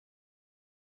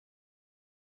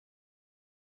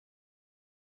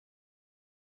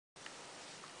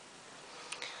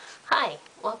Hi,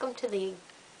 welcome to the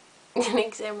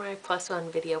Unnamed Samurai Plus One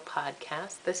video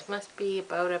podcast. This must be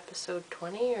about episode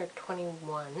 20 or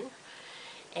 21,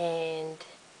 and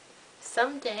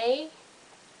someday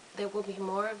there will be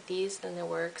more of these than there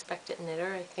were Expected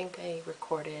Knitter. I think I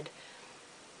recorded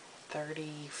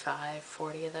 35,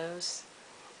 40 of those,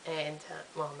 and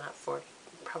well, not 40,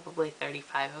 probably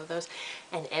 35 of those,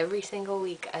 and every single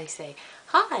week I say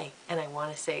hi and I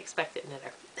want to say Expected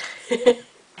Knitter.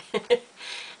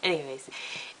 Anyways,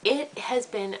 it has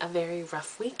been a very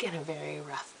rough week and a very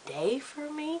rough day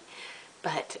for me,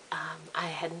 but I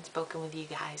hadn't spoken with you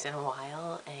guys in a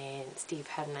while, and Steve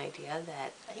had an idea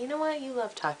that, you know what, you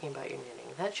love talking about your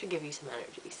knitting. That should give you some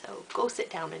energy, so go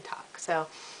sit down and talk. So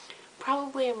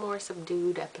probably a more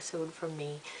subdued episode from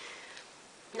me.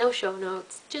 No show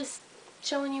notes, just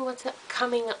showing you what's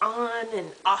coming on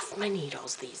and off my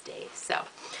needles these days. So,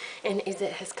 and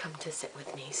Izit has come to sit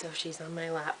with me, so she's on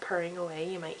my lap purring away.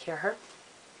 You might hear her.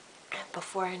 And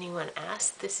before anyone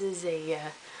asks, this is a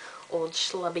old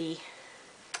schlubby,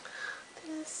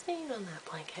 there's a stain on that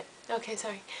blanket. Okay,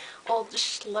 sorry. Old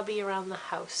schlubby around the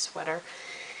house sweater.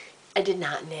 I did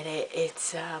not knit it.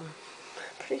 It's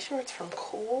pretty sure it's from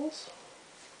Kohl's.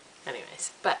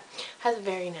 Anyways, but has a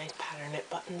very nice pattern. It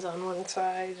buttons on one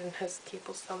side and has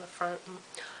cables down the front.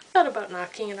 Thought about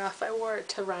knocking it off. I wore it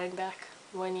to Rhinebeck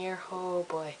one year. Oh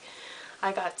boy,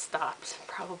 I got stopped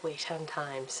probably 10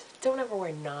 times. Don't ever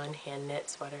wear non-hand knit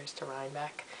sweaters to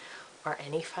Rhinebeck or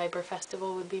any fiber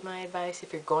festival would be my advice.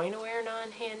 If you're going to wear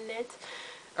non-hand knit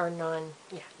or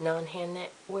non-hand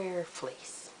knit, wear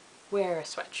fleece. Wear a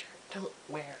sweatshirt. Don't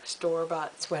wear a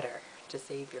store-bought sweater to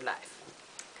save your life.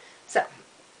 So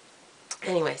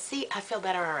anyway, see, I feel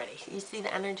better already. You see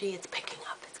the energy? It's picking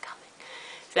up. It's coming.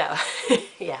 So,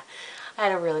 yeah, I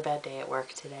had a really bad day at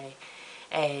work today,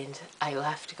 and I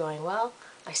left going, well,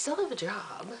 I still have a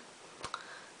job.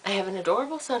 I have an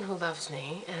adorable son who loves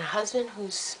me, and a husband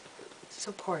who's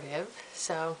supportive,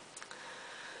 so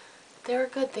there are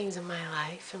good things in my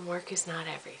life, and work is not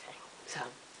everything. So,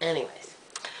 anyways,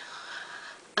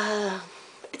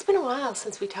 it's been a while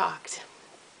since we talked.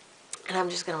 And I'm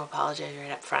just going to apologize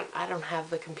right up front. I don't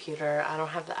have the computer. I don't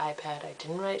have the iPad. I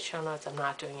didn't write show notes. I'm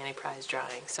not doing any prize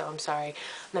drawing. So I'm sorry.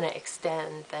 I'm going to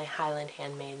extend the Highland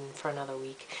Handmaiden for another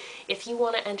week. If you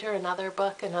want to enter another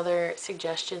book, another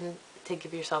suggestion to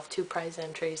give yourself 2 prize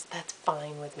entries, that's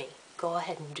fine with me. Go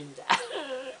ahead and do that.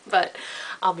 But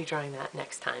I'll be drawing that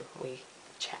next time we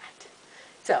chat.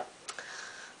 So,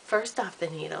 first off the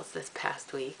needles this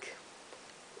past week.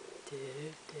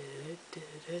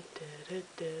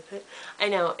 I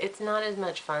know, it's not as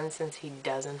much fun since he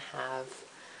doesn't have,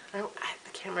 the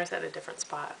camera's at a different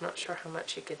spot, I'm not sure how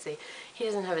much you could see. He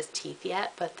doesn't have his teeth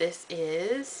yet, but this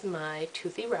is my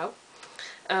toothy row.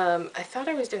 I thought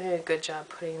I was doing a good job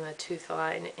putting the tooth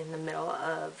line in the middle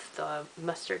of the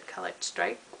mustard colored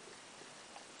stripe.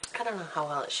 I don't know how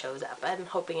well it shows up. I'm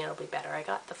hoping it'll be better. I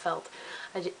got the felt.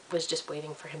 I was just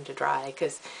waiting for him to dry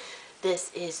because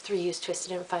this is 3-use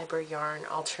twisted and fiber yarn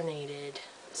alternated.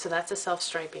 So that's a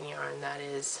self-striping yarn. That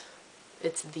is,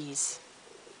 it's these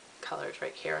colors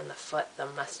right here on the foot, the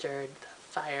mustard, the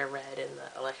fire red, and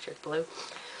the electric blue.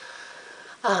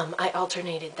 I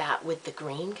alternated that with the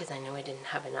green because I knew I didn't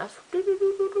have enough.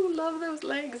 Love those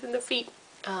legs and the feet.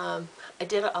 I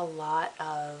did a lot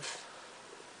of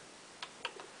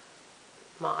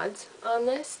mods on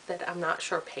this that I'm not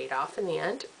sure paid off in the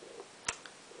end.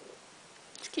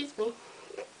 Excuse me.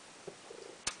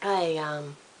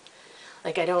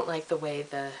 I don't like the way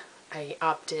I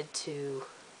opted to,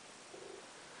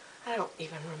 I don't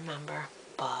even remember,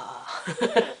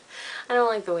 I don't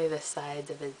like the way the sides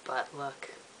of his butt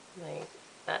look. Like,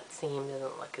 that seam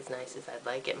doesn't look as nice as I'd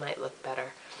like. It might look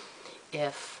better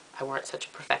if I weren't such a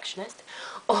perfectionist,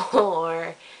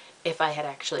 or if I had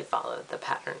actually followed the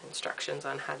pattern instructions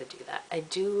on how to do that. I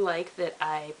do like that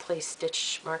I place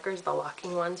stitch markers, the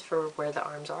locking ones, for where the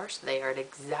arms are, so they are at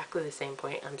exactly the same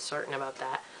point. I'm certain about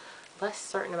that. Less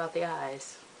certain about the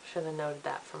eyes. Should have noted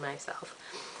that for myself.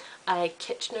 I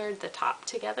Kitchenered the top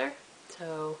together,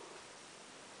 so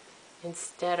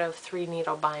instead of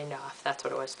 3-needle bind off, that's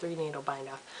what it was, 3-needle bind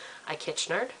off, I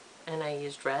Kitchenered, and I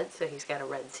used red, so he's got a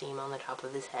red seam on the top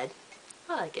of his head.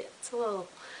 I like it. It's a little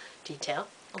detail.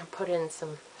 I'll put in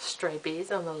some stripies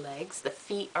on the legs. The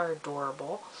feet are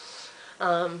adorable.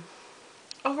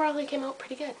 Overall, they came out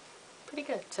pretty good. Pretty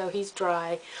good. So he's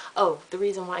dry. Oh, the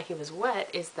reason why he was wet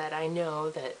is that I know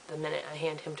that the minute I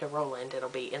hand him to Roland, it'll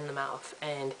be in the mouth.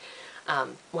 And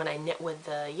when I knit with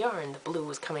the yarn, the blue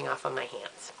was coming off on my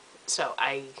hands. So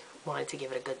I wanted to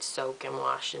give it a good soak and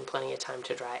wash and plenty of time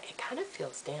to dry. It kind of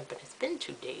feels damp, and it's been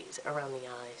 2 days around the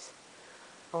eyes.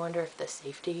 I wonder if the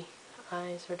safety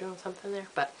eyes are doing something there,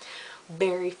 but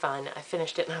very fun. I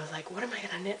finished it and I was like, what am I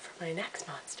gonna knit for my next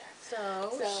monster?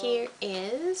 So here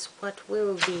is what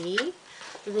will be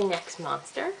the next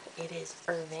monster. It is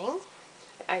Irving,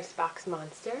 the Icebox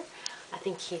Monster. I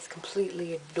think he's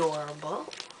completely adorable,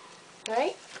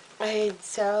 right? And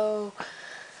so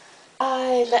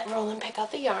I let Roland pick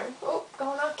out the yarn. Oh,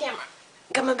 going on camera.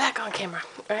 Coming back on camera,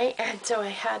 right? And so I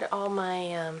had all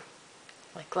my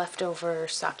like leftover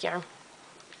sock yarn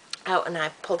out, and I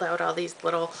pulled out all these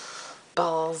little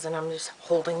balls, and I'm just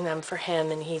holding them for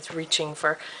him, and he's reaching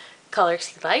for colors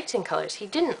he liked and colors he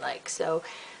didn't like. So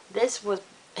this was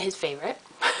his favorite.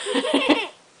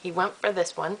 He went for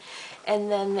this one,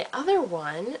 and then the other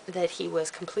one that he was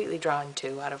completely drawn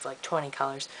to out of like 20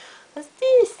 colors was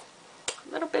this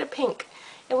little bit of pink.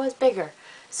 It was bigger.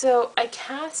 So I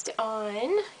cast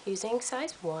on using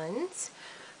size 1s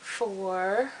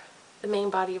for the main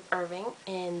body of Irving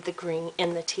in the green,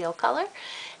 in the teal color.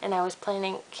 And I was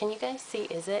planning, can you guys see,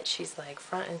 is it? She's like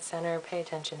front and center, pay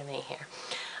attention to me here.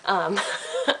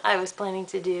 I was planning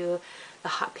to do the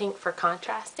hot pink for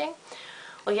contrasting.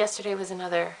 Well, yesterday was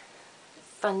another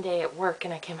fun day at work,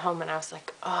 and I came home and I was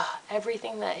like, oh,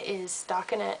 everything that is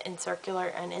stockinette and circular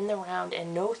and in the round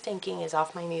and no thinking is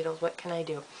off my needles. What can I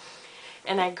do?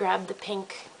 And I grabbed the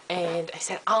pink and I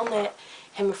said, I'll knit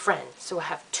him a friend. So I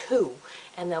have 2,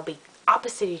 and they'll be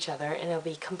opposite each other, and it'll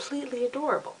be completely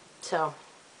adorable. So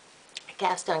I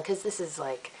cast on, because this is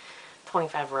like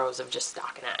 25 rows of just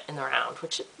stockinette in the round,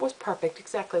 which was perfect,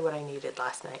 exactly what I needed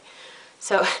last night.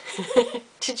 So,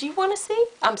 did you want to see?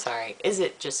 I'm sorry, is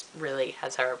it just really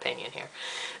has her opinion here?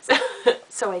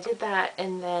 So I did that,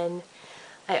 and then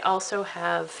I also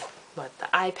have, what, the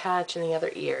eye patch and the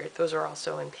other ear. Those are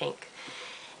also in pink.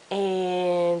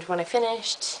 And when I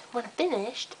finished,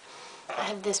 I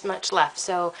have this much left.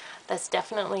 So that's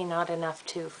definitely not enough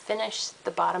to finish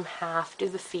the bottom half, do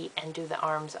the feet, and do the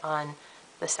arms on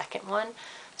the second one.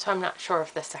 So I'm not sure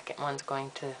if the second one's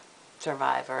going to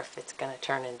survive or if it's going to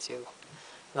turn into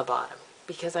the bottom,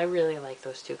 because I really like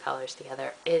those 2 colors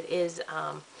together. It is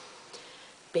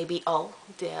Baby All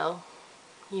Dale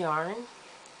yarn,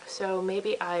 so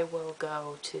maybe I will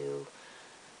go to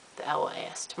the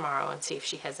LYS tomorrow and see if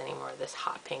she has any more of this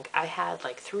hot pink. I had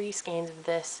like 3 skeins of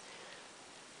this.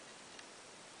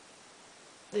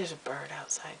 There's a bird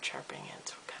outside chirping.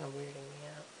 It's kind of weirding me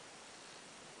out.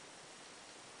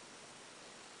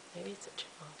 Maybe it's a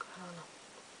chipmunk, I don't know.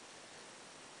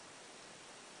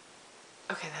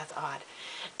 Okay, that's odd.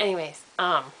 Anyways,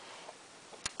 I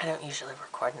don't usually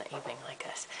record in the evening like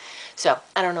this. So,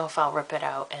 I don't know if I'll rip it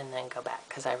out and then go back,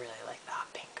 because I really like the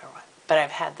hot pink or what. But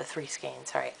I've had the 3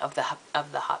 skeins, sorry, of the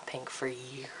hot pink for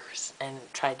years, and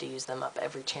tried to use them up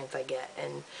every chance I get.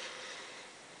 And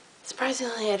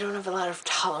surprisingly, I don't have a lot of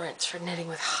tolerance for knitting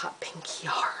with hot pink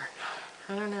yarn.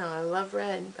 I don't know, I love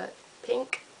red, but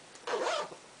pink,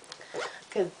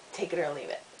 could take it or leave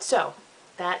it. So,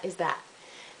 that is that.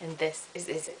 And this is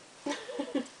it.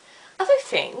 Other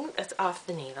thing that's off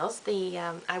the needles,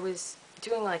 I was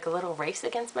doing like a little race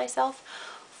against myself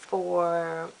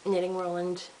for knitting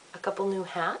Roland a couple new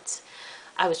hats.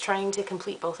 I was trying to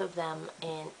complete both of them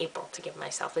in April to give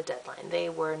myself a deadline. They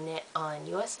were knit on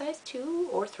US size 2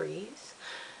 or 3s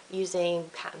using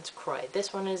Patton's Croy.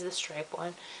 This one is the stripe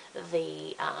one.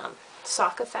 The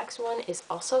Sock Effects one is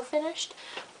also finished,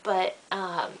 but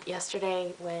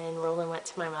yesterday when Roland went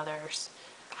to my mother's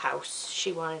house,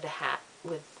 she wanted a hat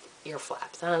with ear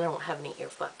flaps. I don't have any ear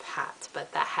flap hats,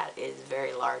 but that hat is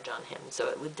very large on him, so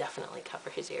it would definitely cover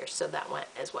his ears, so that went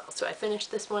as well. So I finished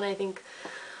this one, I think,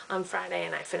 on Friday,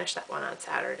 and I finished that one on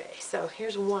Saturday. So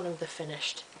here's one of the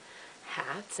finished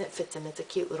hats. It fits him. It's a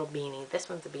cute little beanie. This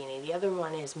one's a beanie. The other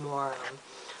one is more,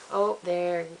 oh,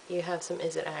 there, you have some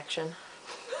is it action.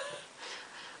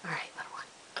 All right, little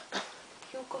one.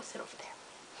 You go sit over there.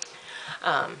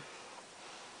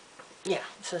 Yeah,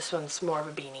 so this one's more of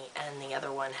a beanie, and the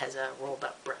other one has a rolled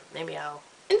up brim. Maybe I'll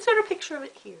insert a picture of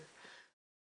it here.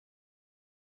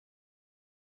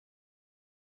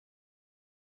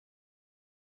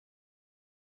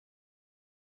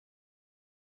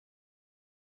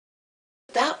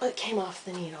 That what came off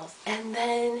the needles. And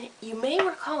then you may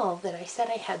recall that I said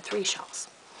I had 3 shawls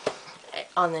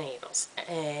on the needles,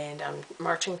 and I'm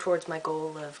marching towards my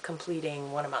goal of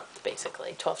completing 1 a month,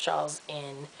 basically 12 shawls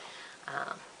in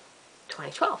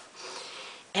 2012.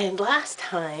 And last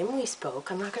time we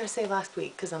spoke, I'm not going to say last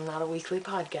week because I'm not a weekly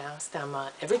podcast, I'm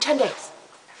every 10 days.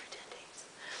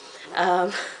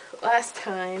 Last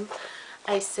time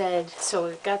I said, so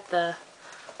we've got the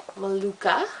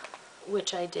Maluka,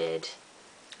 which I did,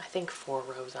 I think 4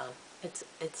 rows on.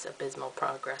 It's abysmal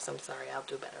progress. I'm sorry, I'll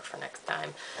do better for next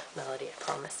time, Melody, I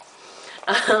promise.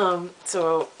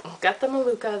 So got the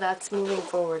Maluka, that's moving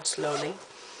forward slowly.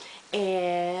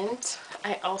 And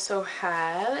I also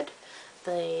had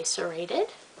the Serrated,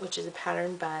 which is a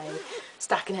pattern by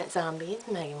Stockinette Zombies,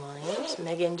 Megan Williams.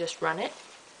 Megan just run it.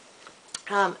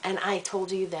 And I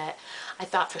told you that I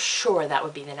thought for sure that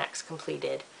would be the next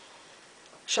completed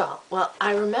shawl. Well,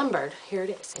 I remembered, here it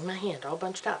is in my hand, all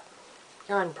bunched up.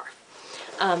 Yarn barf.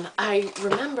 I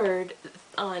remembered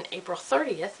on April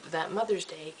 30th that Mother's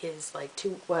Day is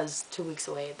was 2 weeks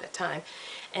away at that time,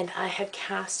 and I had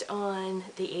cast on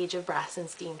the Age of Brass and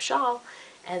Steam shawl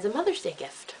as a Mother's Day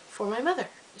gift for my mother.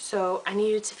 So I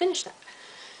needed to finish that.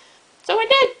 So I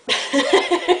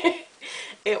did!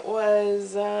 It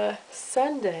was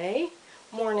Sunday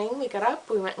morning. We got up,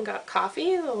 we went and got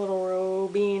coffee, the little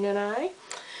Robin and I.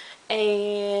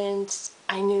 And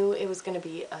I knew it was going to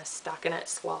be a stockinette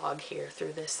slog here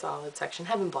through this solid section.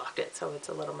 Haven't blocked it, so it's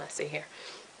a little messy here,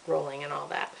 rolling and all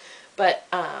that. But,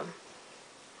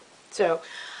 so,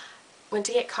 went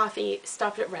to get coffee,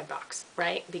 stopped at Redbox,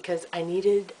 right? Because I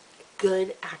needed a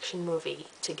good action movie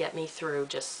to get me through.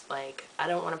 Just like, I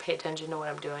don't want to pay attention to what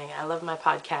I'm doing. I love my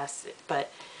podcasts,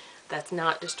 but that's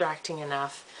not distracting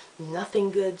enough.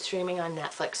 Nothing good streaming on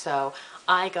Netflix, so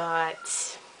I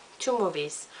got 2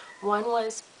 movies. One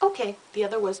was okay, the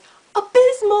other was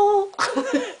abysmal.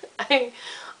 I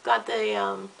got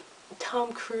the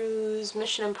Tom Cruise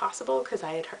Mission Impossible because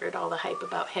I had heard all the hype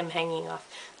about him hanging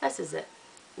off. This is it,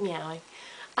 meowing.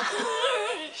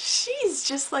 She's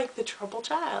just like the trouble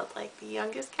child, like the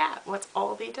youngest cat, wants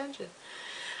all the attention.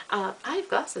 I have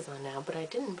glasses on now, but I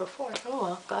didn't before. Oh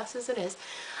well, glasses it is.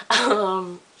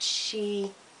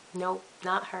 Nope,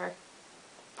 not her.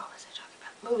 What was I talking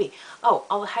about? Movie. Oh,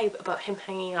 all the hype about him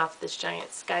hanging off this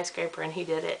giant skyscraper, and he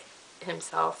did it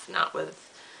himself, not with,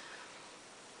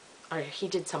 or he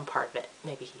did some part of it.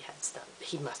 Maybe he had stunt.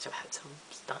 He must have had some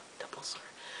stunt doubles,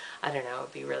 or I don't know. It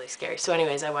would be really scary. So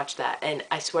anyways, I watched that, and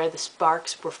I swear the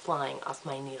sparks were flying off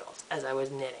my needles as I was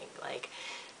knitting. Like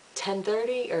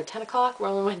 10:30 or 10 o'clock,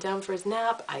 Roland went down for his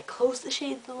nap. I closed the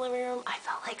shades in the living room. I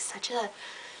felt like such a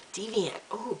deviant.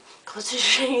 Oh, closed the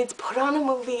shades, put on a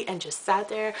movie, and just sat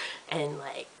there and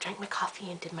like drank my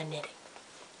coffee and did my knitting.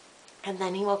 And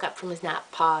then he woke up from his nap,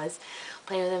 pause,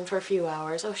 played with him for a few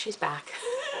hours. Oh, she's back.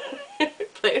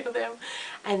 Played with him.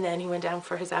 And then he went down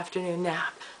for his afternoon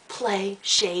nap. Play,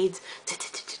 shades.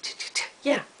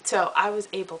 Yeah, so I was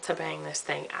able to bang this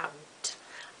thing out.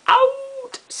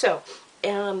 Out! So,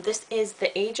 this is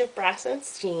the Age of Brass and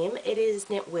Steam. It is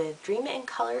knit with Dream in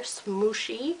Color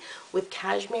Smooshy with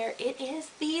cashmere. It is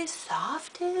the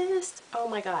softest. Oh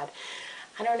my god.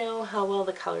 I don't know how well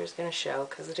the color is going to show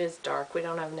because it is dark. We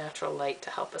don't have natural light to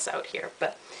help us out here,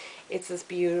 but it's this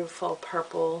beautiful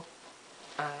purple,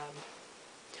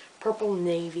 purple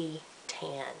navy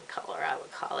tan color, I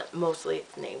would call it. Mostly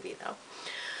it's navy though.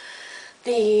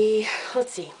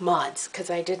 Let's see, mods, because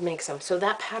I did make some. So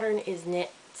that pattern is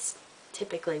knit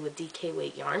typically with DK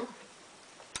weight yarn.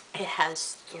 It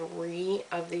has 3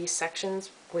 of these sections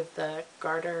with the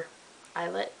garter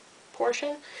eyelet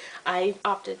portion. I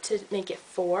opted to make it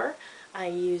 4. I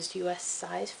used US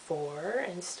size 4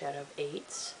 instead of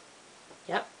 8s.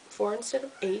 Yep, 4 instead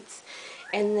of 8s.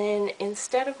 And then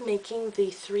instead of making the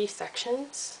 3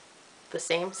 sections the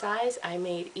same size, I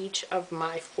made each of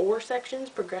my 4 sections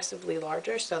progressively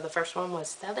larger. So the first one was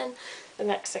 7, the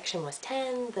next section was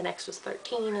 10, the next was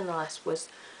 13, and the last was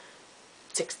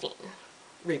 16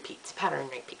 repeats, pattern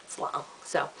repeats long.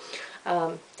 So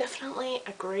definitely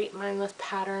a great mindless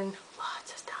pattern.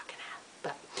 Lots of stockinette,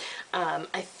 but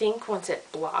I think once it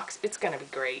blocks, it's gonna be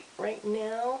great. Right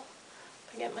now,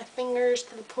 if I get my fingers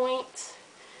to the point,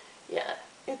 yeah,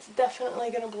 it's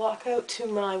definitely gonna block out to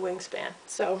my wingspan.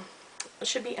 So it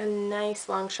should be a nice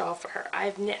long shawl for her.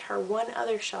 I've knit her one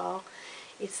other shawl.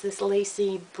 It's this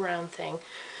lacy brown thing.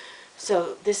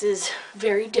 So this is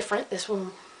very different. This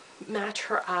will match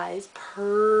her eyes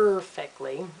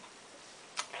perfectly.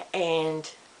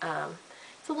 And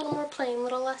it's a little more plain, a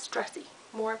little less dressy.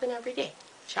 More of an everyday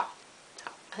shawl.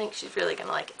 So I think she's really going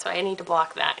to like it. So I need to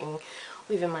block that and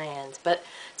weave in my ends. But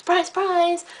surprise,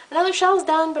 surprise! Another shawl's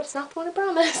done, but it's not the one I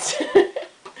promised.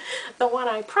 The one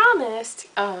I promised,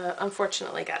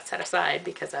 unfortunately got set aside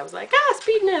because I was like,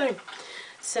 speed knitting.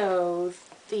 So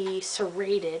the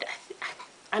serrated,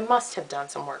 I must have done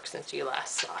some work since you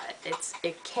last saw it.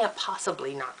 It can't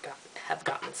possibly not have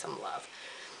gotten some love.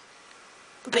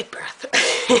 Big breath.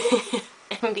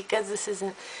 And because this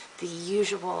isn't the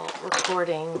usual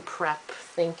recording prep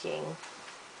thinking,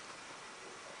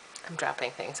 I'm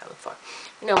dropping things on the floor.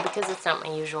 No, because it's not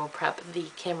my usual prep, the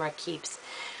camera keeps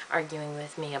arguing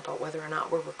with me about whether or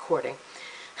not we're recording.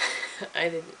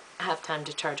 have time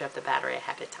to charge up the battery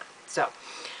ahead of time. So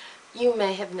you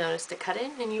may have noticed a cut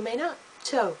in and you may not.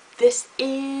 So this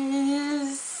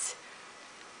is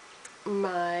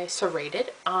my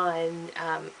serrated on,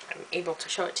 I'm able to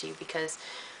show it to you because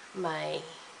the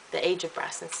Age of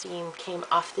Brass and Steam came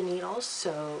off the needles,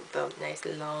 so the nice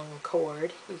long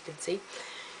cord you can see.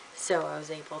 So I was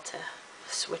able to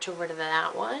switch over to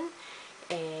that one,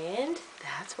 and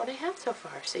that's what I have so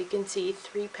far. So you can see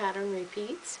 3 pattern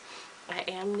repeats. I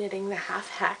am knitting the half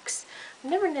hex.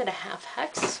 I've never knit a half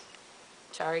hex.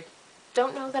 Sorry.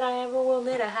 Don't know that I ever will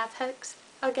knit a half hex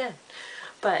again.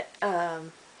 But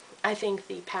I think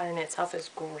the pattern itself is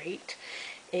great.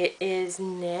 It is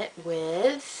knit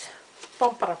with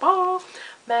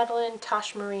Madeline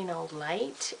Tosh Merino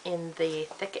Light in the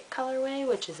Thicket colorway,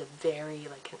 which is a very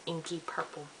like an inky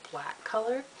purple black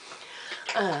color.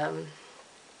 I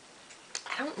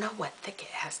don't know what Thicket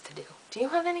has to do. Do you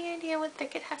have any idea what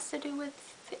Thicket has to do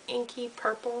with the inky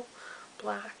purple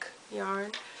black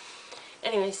yarn?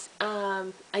 Anyways,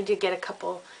 I did get a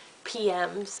couple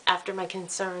PMs after my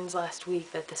concerns last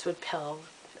week that this would pill,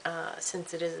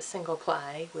 since it is a single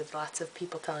ply, with lots of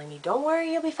people telling me, don't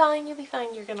worry, you'll be fine,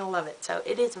 you're gonna love it. So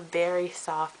it is a very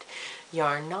soft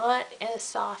yarn, not as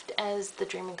soft as the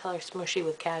Dream in Color Smooshy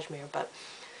with cashmere, but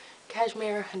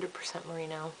cashmere, 100%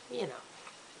 merino, you know.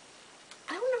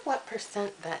 I don't know what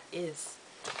percent that is.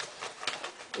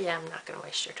 Yeah, I'm not going to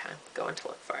waste your time going to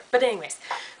look for it. But anyways,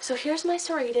 so here's my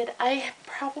serrated. I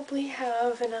probably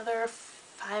have another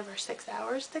 5 or 6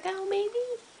 hours to go, maybe?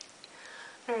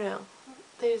 I don't know.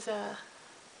 There's a...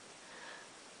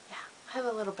 yeah, I have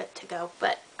a little bit to go,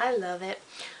 but I love it.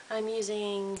 I'm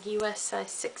using US size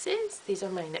 6s. These are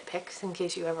my knit picks. In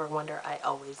case you ever wonder, I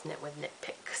always knit with knit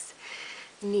picks.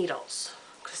 Needles,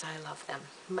 because I love them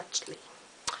muchly.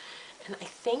 And I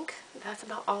think that's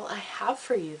about all I have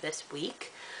for you this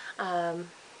week.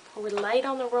 We're light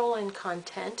on the roll-in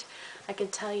content. I can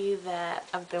tell you that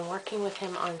I've been working with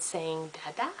him on saying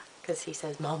dada, because he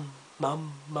says mum,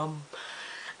 mum, mum.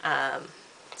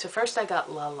 So first I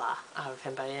got la la out of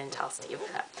him, but I didn't tell Steve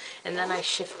that. And then I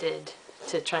shifted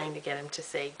to trying to get him to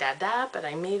say dada, but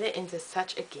I made it into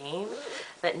such a game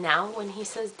that now when he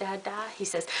says dada, he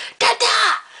says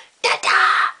dada,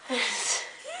 dada.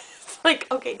 Like,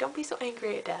 okay, don't be so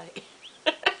angry at Daddy.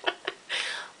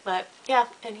 But yeah,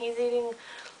 and he's eating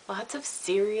lots of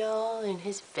cereal and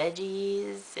his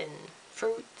veggies and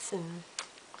fruits and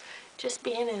just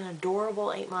being an adorable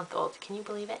 8-month-old. Can you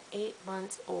believe it? 8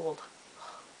 months old.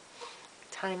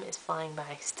 Time is flying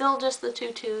by. Still just the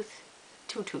two teeth.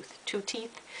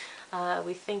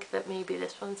 We think that maybe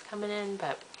this one's coming in,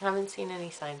 but I haven't seen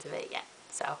any signs of it yet.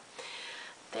 So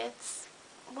that's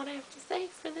what I have to say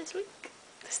for this week.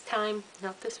 This time,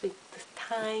 not this week, this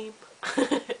time.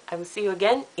 I will see you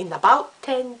again in about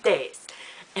 10 days.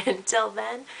 Until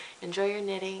then, enjoy your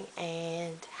knitting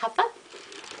and have fun.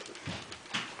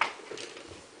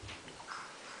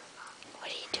 What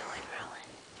are you doing, Rowan?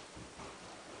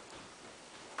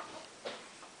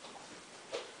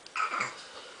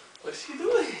 What's he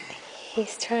doing?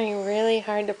 He's trying really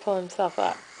hard to pull himself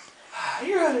up.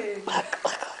 Hi, Rowan. Look, look,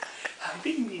 look. Hi,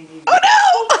 ding, ding, ding.